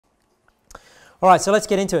All right, so let's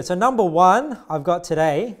get into it. So number one I've got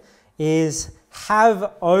today is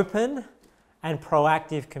have open and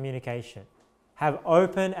proactive communication. Have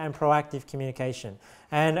open and proactive communication.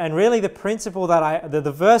 And really the principle that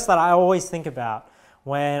the verse that I always think about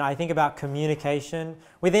when I think about communication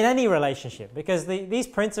within any relationship, because these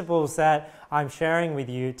principles that I'm sharing with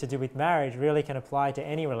you to do with marriage really can apply to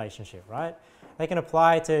any relationship, right? They can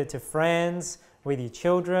apply to friends, with your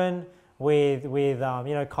children, with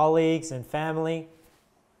colleagues and family.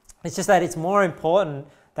 It's just that it's more important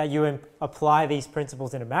that you apply these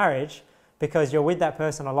principles in a marriage because you're with that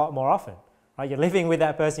person a lot more often, right? You're living with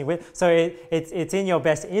that person. So it's in your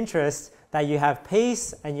best interest that you have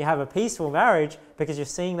peace and you have a peaceful marriage because you're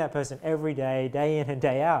seeing that person every day, day in and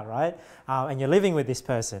day out, right? And you're living with this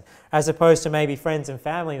person, as opposed to maybe friends and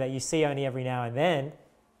family that you see only every now and then.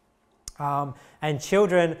 And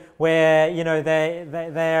children where,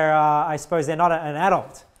 they're I suppose they're not an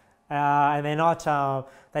adult and they're not,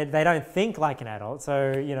 they don't think like an adult.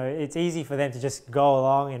 So, it's easy for them to just go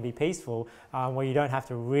along and be peaceful where you don't have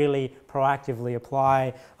to really proactively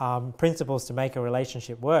apply principles to make a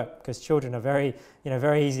relationship work, because children are very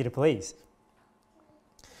easy to please.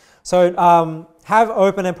 So have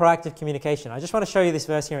open and proactive communication. I just want to show you this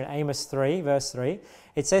verse here in Amos 3, verse 3.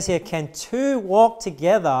 It says here, can two walk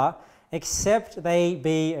together except they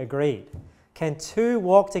be agreed? Can two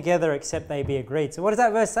walk together except they be agreed? So what is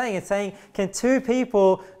that verse saying? It's saying, can two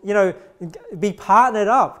people, be partnered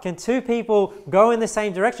up? Can two people go in the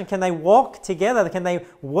same direction? Can they walk together? Can they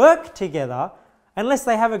work together unless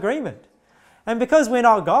they have agreement? And because we're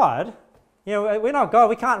not God, we're not God,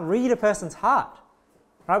 we can't read a person's heart.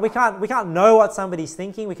 Right? We can't know what somebody's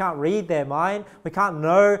thinking. We can't read their mind. We can't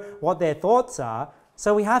know what their thoughts are.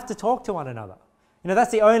 So we have to talk to one another.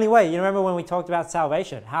 That's the only way. You remember when we talked about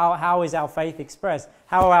salvation, how is our faith expressed?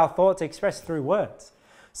 How are our thoughts expressed? Through words.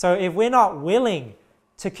 So if we're not willing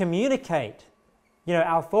to communicate,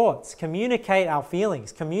 our thoughts, communicate our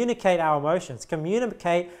feelings, communicate our emotions,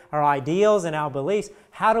 communicate our ideals and our beliefs,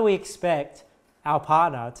 how do we expect our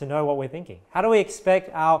partner to know what we're thinking? How do we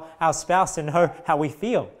expect our spouse to know how we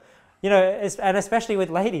feel? And especially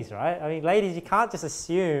with ladies, right? I mean, ladies, you can't just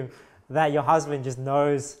assume that your husband just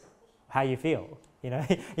knows how you feel. You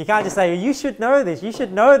can't just say, you should know this. You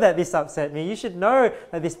should know that this upset me. You should know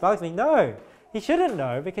that this bugs me. No, he shouldn't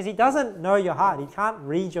know, because he doesn't know your heart. He can't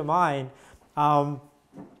read your mind.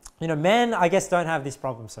 Men, I guess, don't have this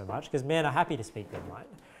problem so much because men are happy to speak their mind.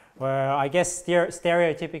 Where I guess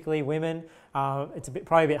stereotypically women, it's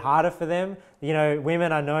probably a bit harder for them.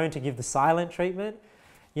 Women are known to give the silent treatment.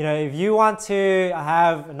 If you want to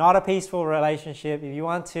have not a peaceful relationship, if you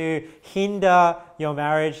want to hinder your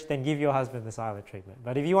marriage, then give your husband the silent treatment.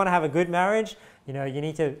 But if you want to have a good marriage, you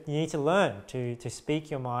need to learn to speak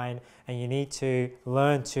your mind, and you need to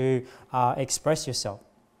learn to express yourself.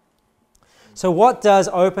 So what does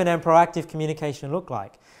open and proactive communication look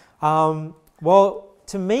like? Well,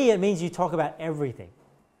 to me, it means you talk about everything.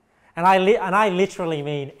 And I literally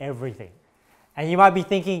mean everything. And you might be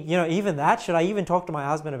thinking, even that, should I even talk to my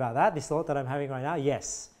husband about that, this thought that I'm having right now?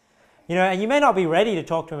 Yes. And you may not be ready to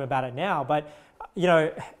talk to him about it now, but,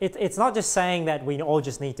 it's not just saying that we all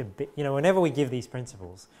just need to be, whenever we give these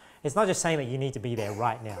principles, it's not just saying that you need to be there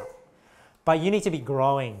right now, but you need to be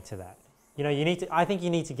growing to that. I think you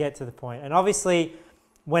need to get to the point. And obviously,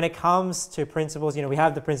 when it comes to principles, we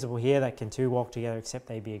have the principle here that can two walk together except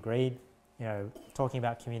they be agreed, talking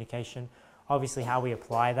about communication. Obviously, how we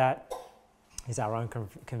apply that is our own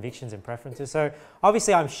convictions and preferences. So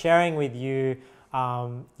obviously I'm sharing with you,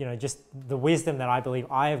 just the wisdom that I believe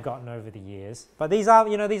I have gotten over the years. But these are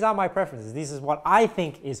my preferences. This is what I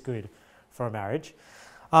think is good for a marriage.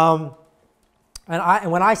 And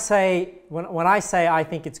when I say I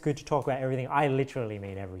think it's good to talk about everything, I literally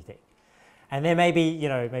mean everything. And there may be,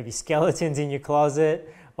 maybe skeletons in your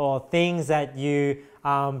closet, or things that you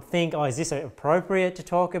think, is this appropriate to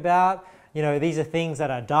talk about? These are things that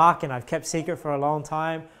are dark and I've kept secret for a long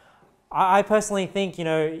time. I personally think,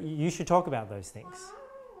 you should talk about those things.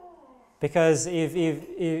 Because if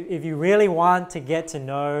you really want to get to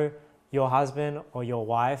know your husband or your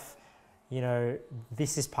wife,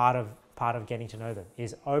 this is part of getting to know them,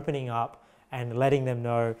 is opening up and letting them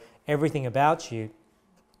know everything about you.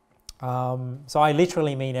 So I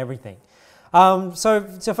literally mean everything. So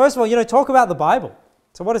first of all, talk about the Bible.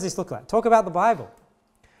 So what does this look like? Talk about the Bible.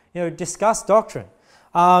 Discuss doctrine.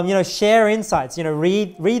 Share insights.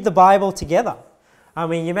 Read the Bible together. I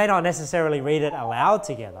mean, you may not necessarily read it aloud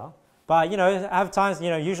together, but have times.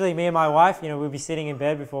 Usually me and my wife, we'll be sitting in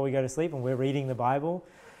bed before we go to sleep, and we're reading the Bible.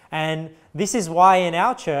 And this is why in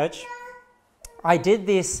our church, I did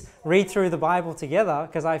this read through the Bible together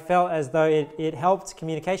because I felt as though it helped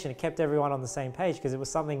communication. It kept everyone on the same page because it was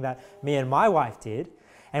something that me and my wife did.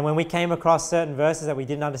 And when we came across certain verses that we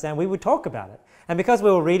didn't understand, we would talk about it. And because we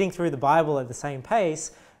were reading through the Bible at the same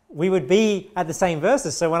pace, we would be at the same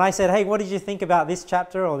verses. So when I said, hey, what did you think about this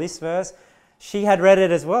chapter or this verse? She had read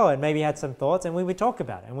it as well and maybe had some thoughts, and we would talk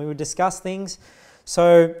about it and we would discuss things.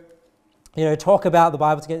 So, talk about the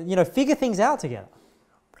Bible together, figure things out together.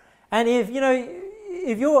 And if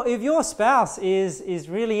your spouse is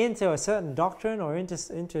really into a certain doctrine or into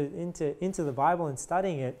the Bible and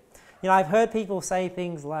studying it, I've heard people say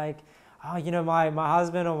things like, oh, my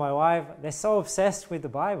husband or my wife, they're so obsessed with the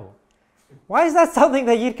Bible. Why is that something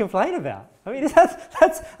that you'd complain about? I mean,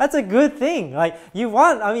 that's a good thing. Like you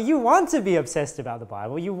want to be obsessed about the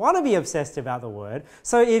Bible. You want to be obsessed about the Word.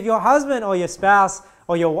 So if your husband or your spouse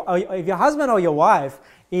or if your husband or your wife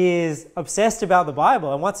is obsessed about the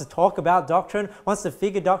Bible and wants to talk about doctrine, wants to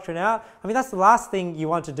figure doctrine out, that's the last thing you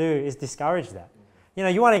want to do is discourage that.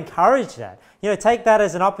 You want to encourage that. Take that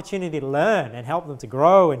as an opportunity to learn and help them to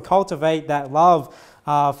grow and cultivate that love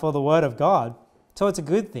for the Word of God. So it's a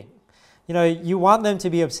good thing. You want them to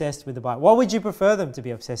be obsessed with the Bible. What would you prefer them to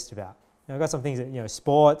be obsessed about? I've got some things that,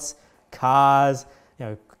 sports, cars,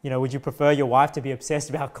 would you prefer your wife to be obsessed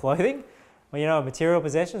about clothing? Or, material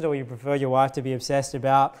possessions, or would you prefer your wife to be obsessed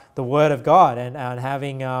about the Word of God and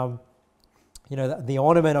having, the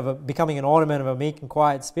ornament of becoming an ornament of a meek and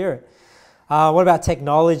quiet spirit? What about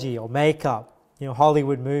technology or makeup,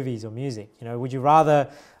 Hollywood movies or music? Would you rather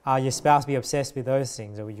your spouse be obsessed with those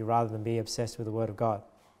things, or would you rather them be obsessed with the Word of God?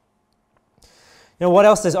 What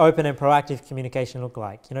else does open and proactive communication look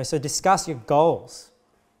like? So discuss your goals,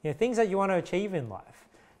 things that you want to achieve in life.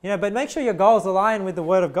 But make sure your goals align with the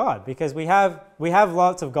Word of God, because we have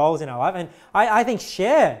lots of goals in our life, and I think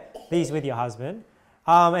share these with your husband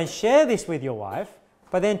and share this with your wife,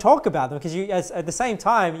 but then talk about them, because at the same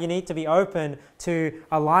time you need to be open to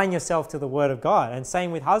align yourself to the Word of God. And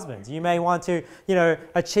same with husbands. You may want to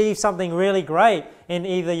achieve something really great in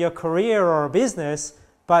either your career or a business,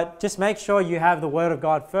 but just make sure you have the Word of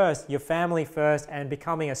God first, your family first, and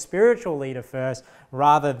becoming a spiritual leader first,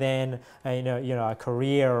 rather than a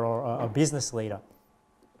career or a business leader.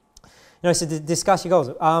 So discuss your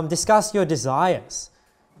goals. Discuss your desires.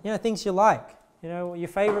 Things you like. Your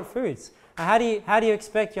favorite foods. How do you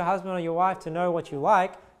expect your husband or your wife to know what you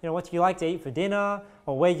like? What you like to eat for dinner,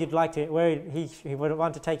 or where he would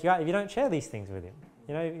want to take you out if you don't share these things with him.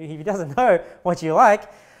 If he doesn't know what you like.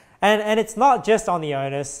 And it's not just on the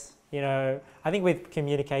onus, I think with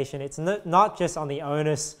communication, it's not just on the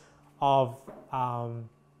onus of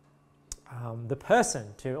the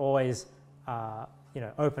person to always,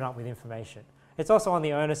 open up with information. It's also on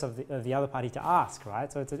the onus of the other party to ask,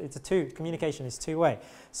 right? So communication is two-way.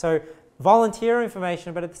 So volunteer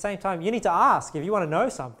information, but at the same time, you need to ask. If you want to know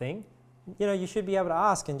something, you should be able to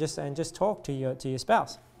ask and just talk to your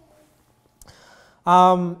spouse.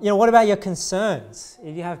 What about your concerns?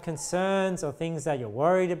 If you have concerns or things that you're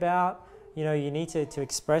worried about, you need to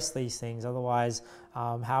express these things. Otherwise,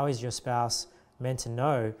 how is your spouse meant to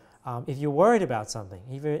know if you're worried about something?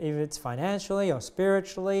 If it's financially or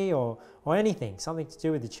spiritually or anything, something to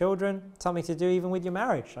do with the children, something to do even with your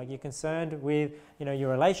marriage. Like you're concerned with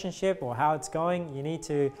your relationship or how it's going, you need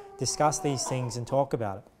to discuss these things and talk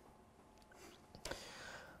about it.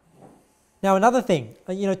 Now, another thing,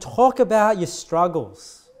 talk about your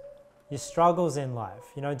struggles in life.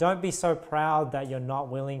 Don't be so proud that you're not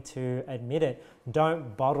willing to admit it.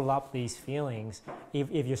 Don't bottle up these feelings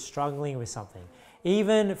if you're struggling with something.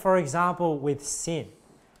 Even, for example, with sin.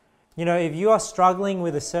 If you are struggling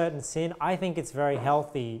with a certain sin, I think it's very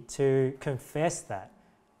healthy to confess that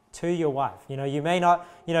to your wife. You may not,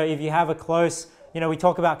 if you have a close, we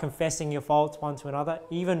talk about confessing your faults one to another.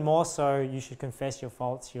 Even more so, you should confess your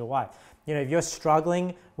faults to your wife. If you're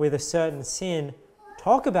struggling with a certain sin,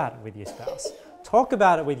 talk about it with your spouse. Talk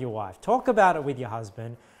about it with your wife. Talk about it with your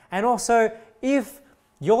husband. And also, if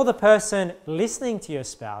you're the person listening to your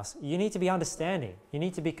spouse, you need to be understanding. You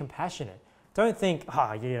need to be compassionate. Don't think,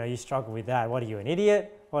 you struggle with that. What are you, an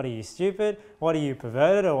idiot? What are you, stupid? What are you,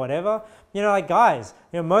 perverted or whatever? Guys,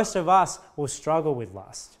 most of us will struggle with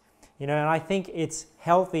lust. And I think it's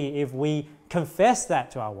healthy if we confess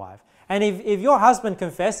that to our wife. And if your husband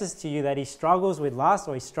confesses to you that he struggles with lust,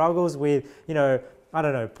 or he struggles with,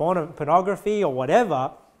 pornography or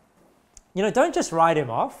whatever, don't just write him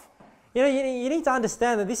off. You need to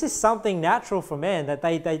understand that this is something natural for men, that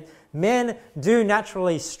men do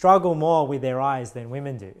naturally struggle more with their eyes than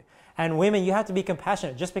women do. And women, you have to be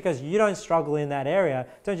compassionate. Just because you don't struggle in that area,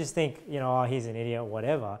 don't just think, he's an idiot or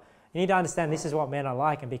whatever. You need to understand this is what men are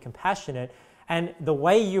like and be compassionate. And the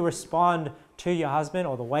way you respond to your husband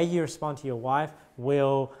or the way you respond to your wife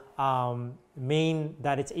will mean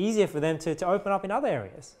that it's easier for them to open up in other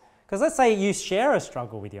areas. Because let's say you share a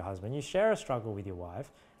struggle with your husband, you share a struggle with your wife,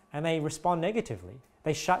 and they respond negatively.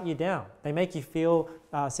 They shut you down. They make you feel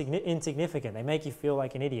insignificant. They make you feel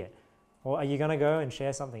like an idiot. Or are you going to go and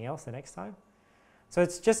share something else the next time? So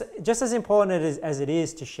it's just as important as it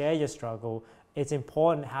is to share your struggle, it's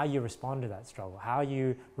important how you respond to that struggle, how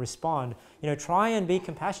you respond. Try and be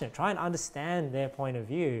compassionate. Try and understand their point of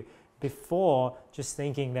view before just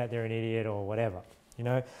thinking that they're an idiot or whatever.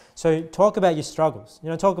 So talk about your struggles.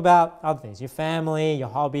 Talk about other things, your family, your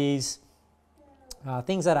hobbies,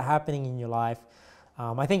 things that are happening in your life.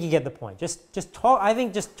 I think you get the point. Just talk. I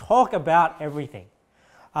think just talk about everything.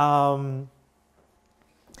 I've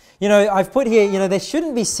put here. There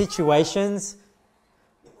shouldn't be situations.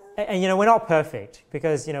 And we're not perfect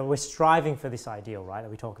because we're striving for this ideal, right?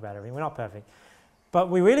 That we talk about everything. We're not perfect. But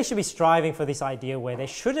we really should be striving for this idea where there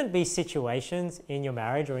shouldn't be situations in your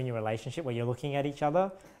marriage or in your relationship where you're looking at each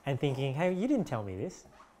other and thinking, hey, you didn't tell me this.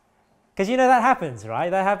 Because that happens, right?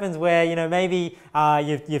 That happens where, maybe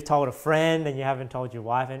you've told a friend and you haven't told your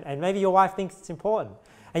wife, and maybe your wife thinks it's important.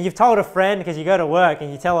 And you've told a friend because you go to work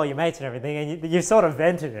and you tell all your mates and everything, and you've sort of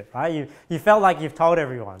vented it, right? You felt like you've told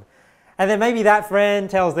everyone. And then maybe that friend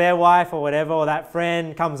tells their wife or whatever, or that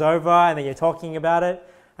friend comes over and then you're talking about it.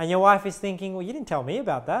 And your wife is thinking, well, you didn't tell me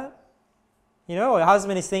about that. Or your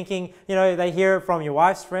husband is thinking, they hear it from your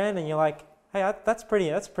wife's friend and you're like, hey, that's a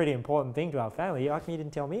pretty important thing to our family. How come you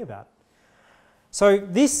didn't tell me about it? So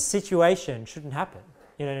this situation shouldn't happen,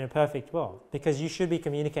 in a perfect world, because you should be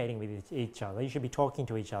communicating with each other. You should be talking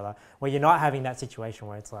to each other where you're not having that situation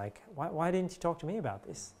where it's like, why didn't you talk to me about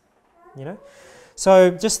this?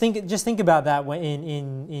 So just think about that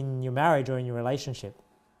in your marriage or in your relationship.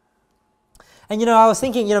 And I was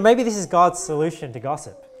thinking, maybe this is God's solution to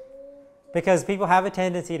gossip, because people have a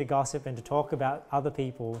tendency to gossip and to talk about other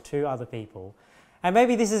people to other people. And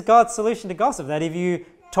maybe this is God's solution to gossip, that if you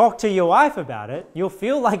talk to your wife about it, you'll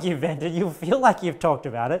feel like you've vented, you'll feel like you've talked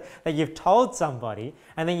about it, that you've told somebody,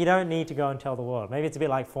 and then you don't need to go and tell the world. Maybe it's a bit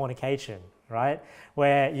like fornication, right?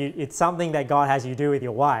 Where it's something that God has you do with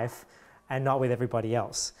your wife and not with everybody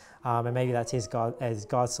else. And maybe that's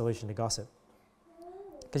God's solution to gossip.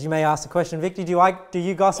 Because you may ask the question, Victor, do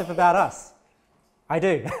you gossip about us? I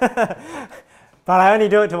do. But I only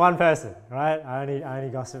do it to one person, right? I only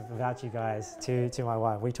gossip about you guys to my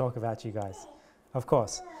wife. We talk about you guys, of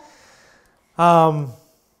course.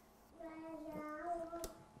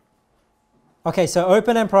 Okay, so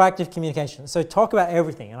open and proactive communication. So talk about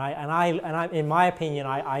everything, and I in my opinion,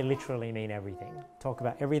 I literally mean everything. Talk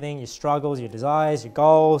about everything: your struggles, your desires, your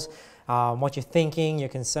goals, what you're thinking, your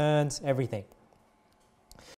concerns, everything.